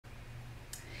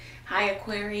Hi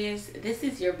Aquarius, this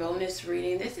is your bonus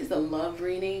reading. This is a love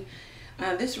reading.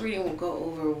 This reading will go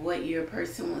over what your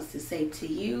person wants to say to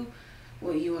you,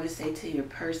 what you want to say to your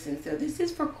person. So this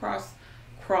is for cross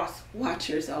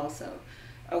watchers also.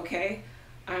 Okay.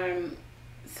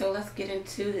 So let's get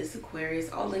into this, Aquarius.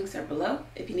 All links are below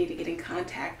if you need to get in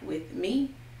contact with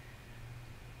me.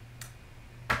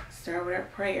 Start with our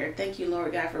prayer. Thank you,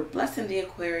 Lord God, for blessing the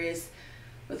Aquarius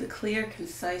with a clear,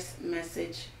 concise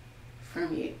message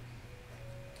from you.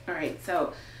 All right,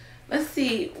 so let's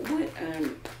see what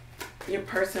your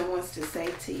person wants to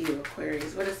say to you,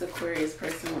 Aquarius. What does the Aquarius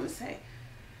person want to say?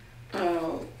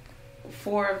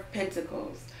 Four of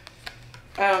Pentacles.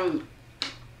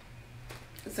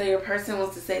 So your person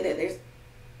wants to say that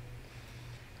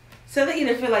they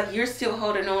either feel like you're still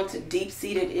holding on to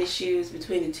deep-seated issues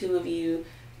between the two of you.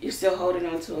 You're still holding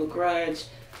on to a grudge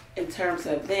in terms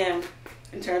of them,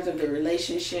 in terms of the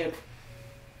relationship.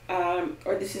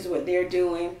 Or this is what they're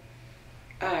doing.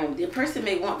 Your person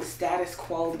may want the status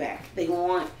quo back. They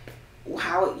want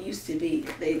how it used to be.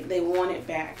 They want it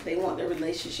back. They want the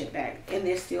relationship back. And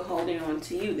they're still holding on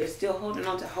to you. They're still holding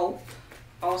on to hope.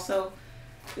 Also,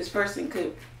 this person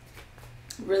could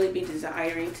really be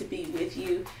desiring to be with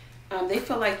you. They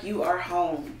feel like you are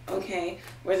home, okay?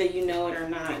 Whether you know it or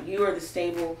not. You are the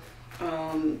stable,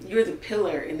 you're the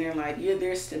pillar in their life. You're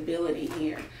their stability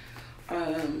here.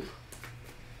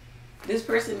 This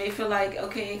person may feel like,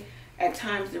 okay, at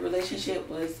times the relationship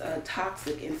was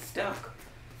toxic and stuck.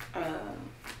 And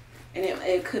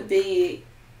it could be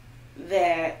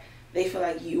that they feel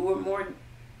like you were more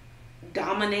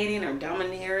dominating or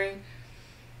domineering,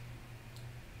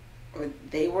 or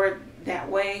they were that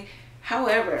way.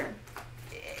 However,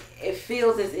 it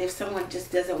feels as if someone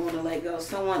just doesn't want to let go.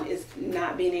 Someone is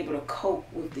not being able to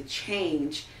cope with the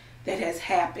change that has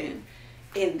happened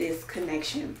in this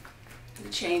connection. The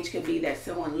change could be that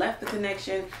someone left the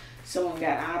connection, someone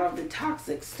got out of the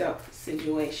toxic stuck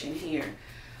situation here.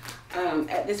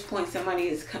 At this point, somebody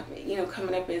is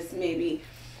coming up as maybe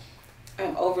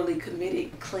overly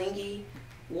committed, clingy,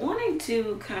 wanting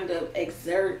to kind of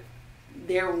exert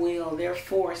their will, their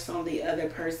force on the other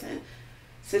person.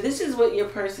 So this is what your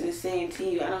person is saying to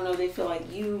you. I don't know, they feel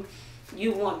like you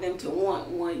want them to want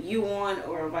what you want,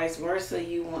 or vice versa.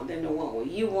 You want them to want what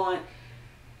you want.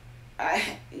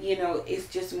 It's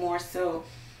just more so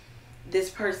this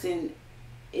person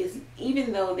is,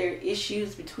 even though there are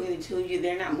issues between the two of you,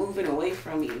 they're not moving away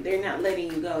from you. They're not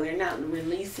letting you go. They're not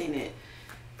releasing it.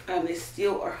 They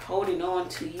still are holding on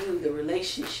to you, the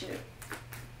relationship.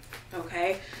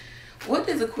 Okay? What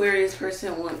does Aquarius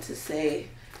person want to say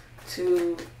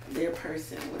to their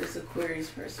person? What does Aquarius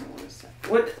person want to say?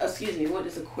 What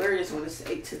does Aquarius want to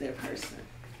say to their person?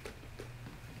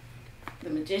 The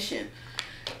Magician.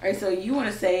 All right, so you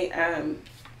want to say,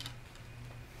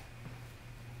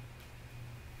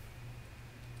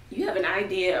 you have an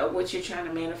idea of what you're trying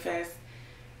to manifest.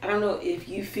 I don't know if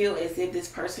you feel as if this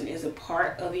person is a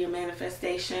part of your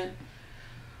manifestation.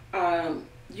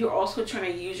 You're also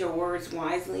trying to use your words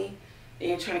wisely, and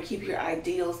you're trying to keep your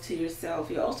ideals to yourself.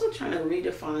 You're also trying to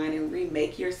redefine and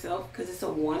remake yourself, because it's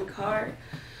a 1 card.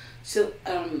 So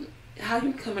how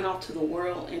you're coming off to the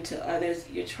world and to others,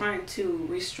 you're trying to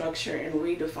restructure and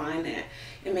redefine that.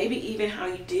 And maybe even how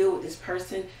you deal with this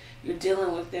person, you're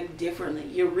dealing with them differently.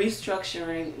 You're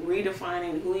restructuring,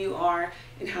 redefining who you are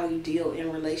and how you deal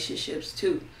in relationships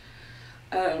too.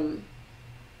 You're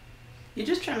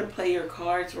just trying to play your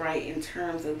cards right in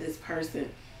terms of this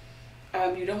person.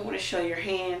 You don't want to show your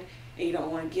hand, and you don't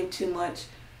want to give too much,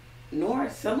 nor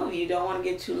some of you don't want to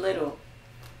give too little.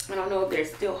 I don't know if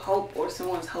there's still hope, or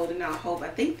someone's holding out hope. I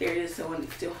think there is someone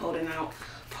still holding out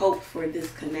hope for this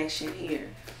connection here.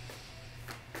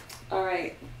 All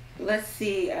right, let's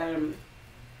see.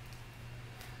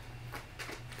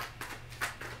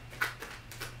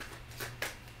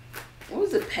 What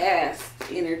was the past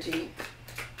energy?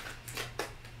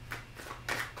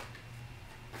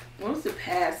 What was the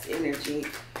past energy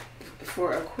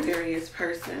for Aquarius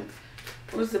person?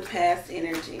 What was the past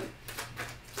energy?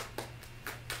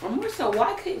 Or more so,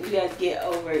 why couldn't you guys get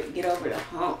over the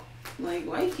hump? Like,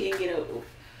 why you can't get over?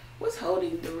 What's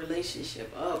holding the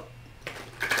relationship up?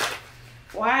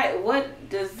 Why? What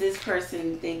does this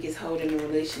person think is holding the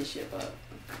relationship up?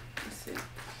 Let's see.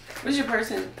 What does your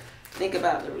person think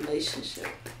about the relationship?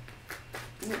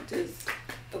 What does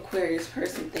Aquarius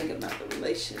person think about the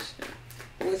relationship?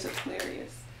 What's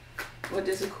Aquarius? What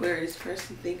does Aquarius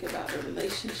person think about the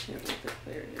relationship with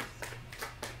Aquarius?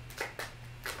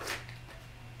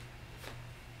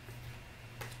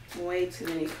 Way too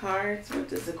many cards. What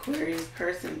does Aquarius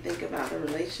person think about the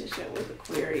relationship with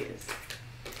Aquarius?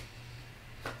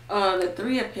 The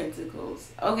Three of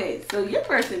Pentacles. Okay, so your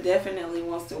person definitely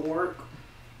wants to work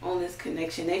on this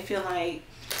connection. They feel like,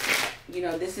 you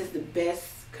know, this is the best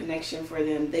connection for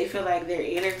them. They feel like their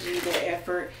energy, their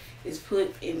effort is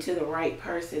put into the right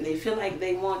person. They feel like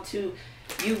they want you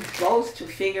both to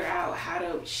figure out how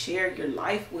to share your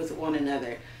life with one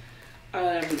another.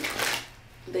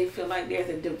 They feel like there's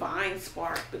a divine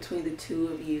spark between the two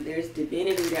of you. There's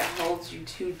divinity that holds you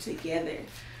two together.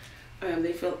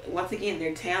 They feel, once again,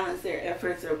 their talents, their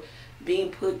efforts are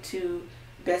being put to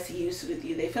best use with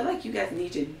you. They feel like you guys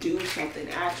need to do something,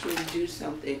 actually do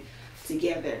something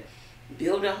together.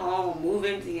 Build a home, move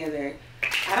in together.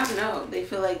 I don't know. They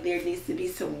feel like there needs to be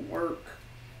some work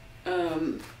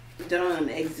done,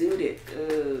 exuded,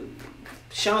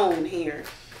 shown here.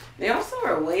 They also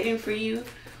are waiting for you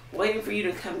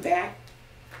to come back.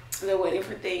 They're waiting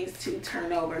for things to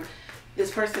turn over. This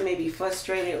person may be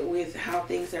frustrated with how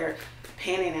things are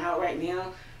panning out right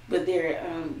now, but they're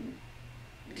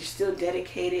still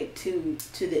dedicated to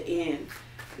the end.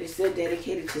 They're still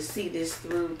dedicated to see this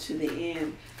through to the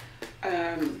end.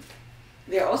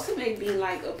 There also may be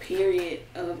like a period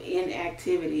of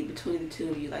inactivity between the two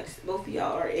of you. Like both of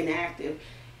y'all are inactive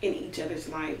in each other's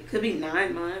life. It could be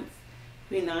 9 months, it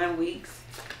could be 9 weeks.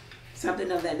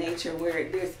 Something of that nature where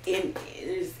there's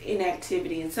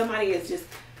inactivity and somebody is just,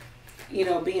 you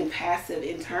know, being passive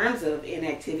in terms of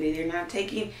inactivity. They're not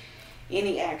taking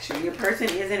any action. Your person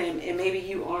isn't, and maybe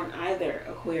you aren't either,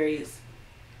 Aquarius.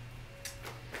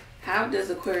 How does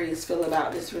Aquarius feel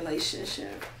about this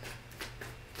relationship?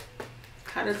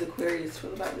 How does Aquarius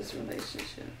feel about this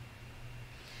relationship?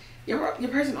 Your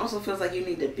person also feels like you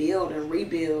need to build and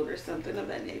rebuild or something of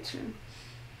that nature.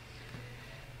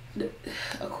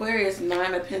 Aquarius,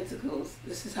 9 of Pentacles.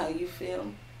 This is how you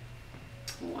feel.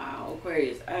 Wow,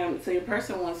 Aquarius. So your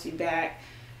person wants you back.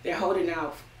 They're holding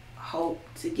out hope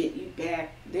to get you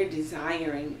back. They're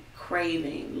desiring,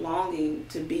 craving, longing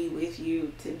to be with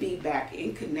you, to be back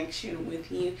in connection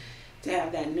with you, to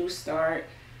have that new start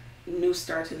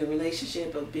to the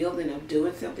relationship, of building, of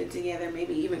doing something together,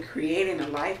 maybe even creating a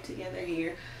life together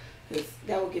here. Because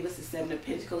that will give us the 7 of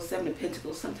Pentacles. 7 of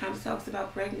Pentacles sometimes talks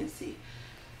about pregnancy,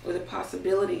 or the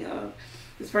possibility of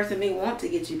this person may want to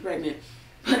get you pregnant.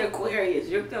 But Aquarius,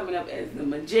 you're coming up as the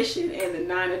Magician and the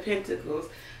 9 of Pentacles.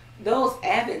 Those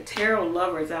avid tarot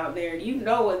lovers out there, you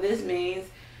know what this means.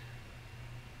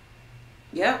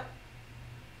 Yep,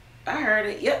 I heard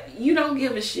it. Yep, you don't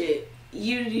give a shit.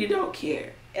 You don't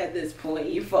care at this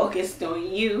point. You're focused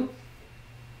on you.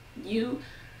 You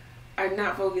are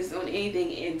not focused on anything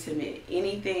intimate,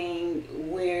 anything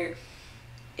where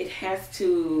it has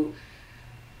to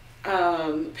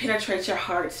penetrate your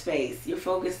heart space. You're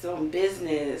focused on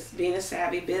business, being a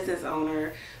savvy business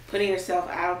owner, putting yourself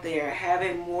out there,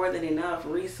 having more than enough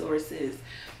resources.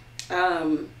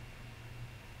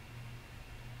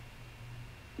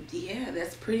 Yeah,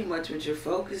 that's pretty much what you're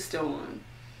focused on.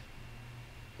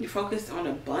 You're focused on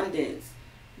abundance,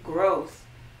 growth,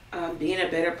 being a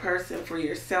better person for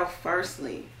yourself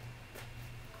firstly.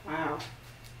 Wow,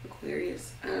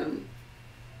 Aquarius.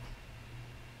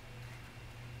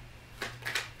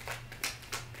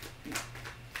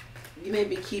 You may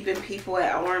be keeping people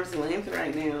at arm's length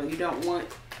right now. You don't want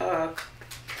a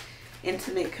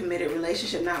intimate, committed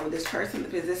relationship, not with this person,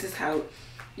 because this is how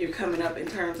you're coming up in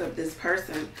terms of this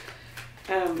person.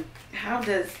 How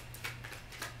does,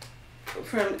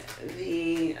 from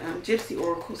the Gypsy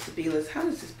Oracle Sibilas, how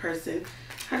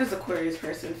does Aquarius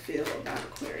person feel about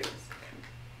Aquarius?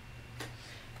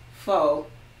 Foe.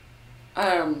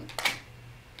 Wow.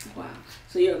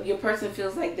 So your person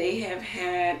feels like they have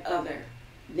had other.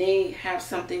 They have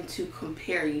something to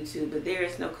compare you to, but there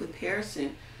is no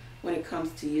comparison when it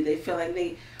comes to you. They feel like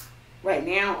they, right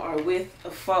now, are with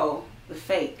a foe, the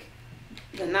fake,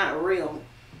 the not real.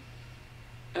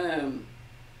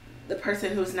 The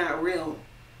person who's not real,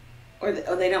 or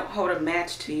they don't hold a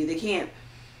match to you. They can't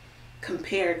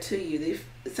compare to you.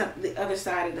 It's the other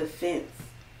side of the fence.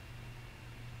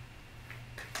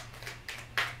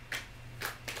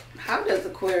 How does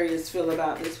Aquarius feel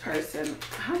about this person?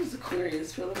 How does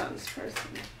Aquarius feel about this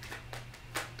person?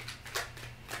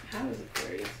 How does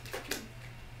Aquarius feel?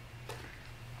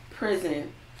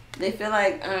 Prison. They feel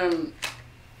like,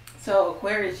 so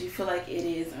Aquarius, you feel like it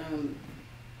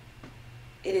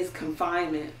is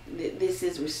confinement. This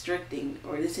is restricting,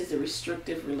 or this is a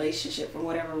restrictive relationship for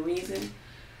whatever reason.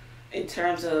 In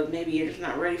terms of maybe you're just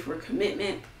not ready for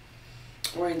commitment,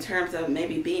 or in terms of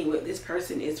maybe being with this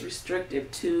person is restrictive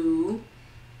to,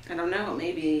 I don't know,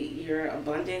 maybe your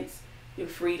abundance, your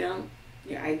freedom,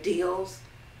 your ideals,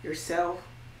 yourself,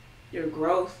 your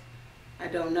growth. I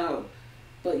don't know.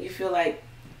 But you feel like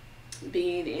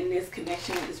being in this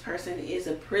connection with this person is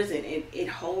a prison. It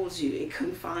holds you, it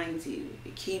confines you,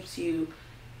 it keeps you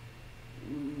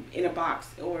in a box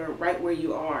or right where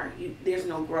you are. There's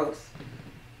no growth.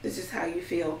 This is how you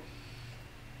feel.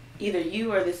 Either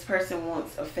you or this person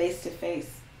wants a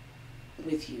face-to-face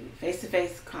with you,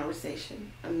 face-to-face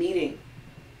conversation, a meeting.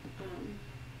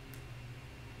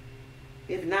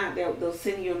 If not, they'll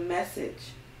send you a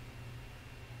message.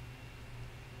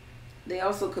 They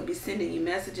also could be sending you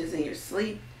messages in your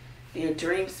sleep, in your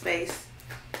dream space,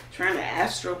 trying to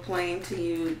astral plane to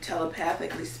you,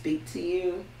 telepathically speak to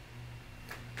you.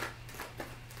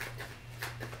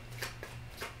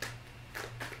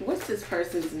 What's this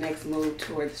person's next move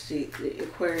towards the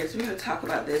Aquarius? We're going to talk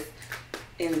about this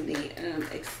in the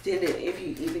extended, if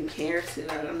you even care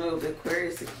to. I don't know if the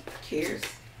Aquarius cares.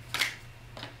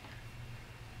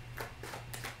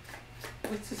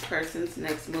 What's this person's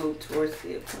next move towards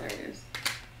the Aquarius?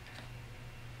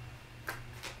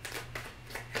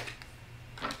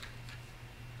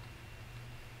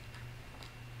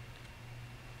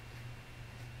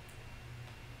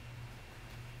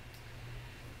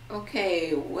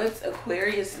 Okay, what's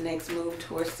Aquarius' next move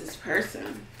towards this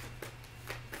person?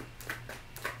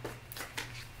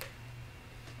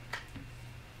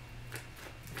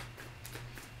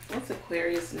 What's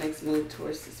Aquarius' next move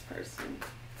towards this person?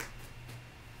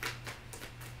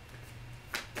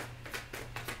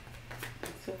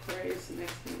 What's Aquarius'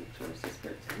 next move towards this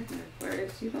person?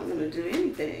 Aquarius, you don't want to do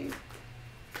anything.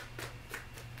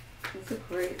 What's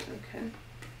Aquarius? Okay.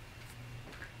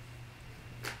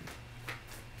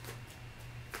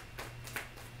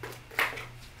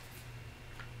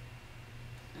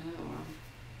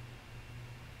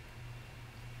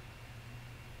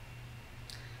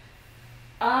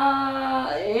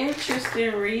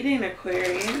 Interesting reading,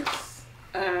 Aquarius.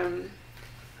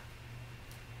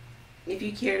 If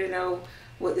you care to know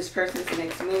what this person's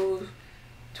next move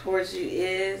towards you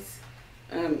is,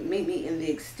 maybe in the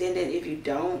extended. If you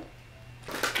don't,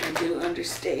 I do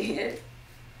understand.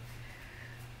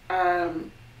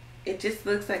 It just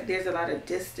looks like there's a lot of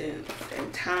distance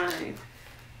and time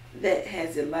that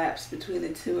has elapsed between the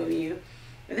two of you.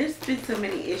 And there's been so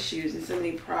many issues and so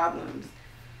many problems.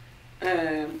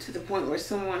 To the point where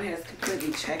someone has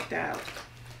completely checked out.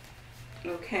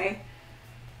 Okay?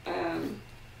 Wow.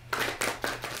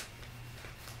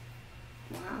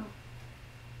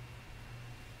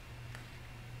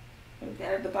 Put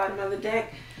that at the bottom of the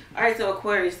deck. Alright, so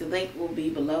Aquarius, the link will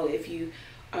be below if you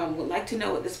would like to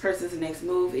know what this person's next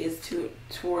move is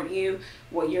toward you,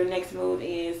 what your next move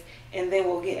is, and then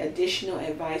we'll get additional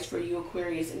advice for you,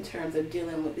 Aquarius, in terms of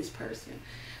dealing with this person.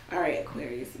 Alright,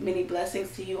 Aquarius, many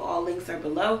blessings to you. All links are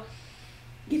below.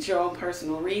 Get your own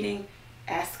personal reading.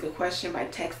 Ask a question by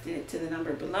texting it to the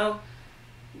number below.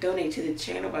 Donate to the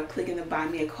channel by clicking the Buy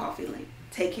Me a Coffee link.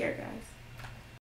 Take care, guys.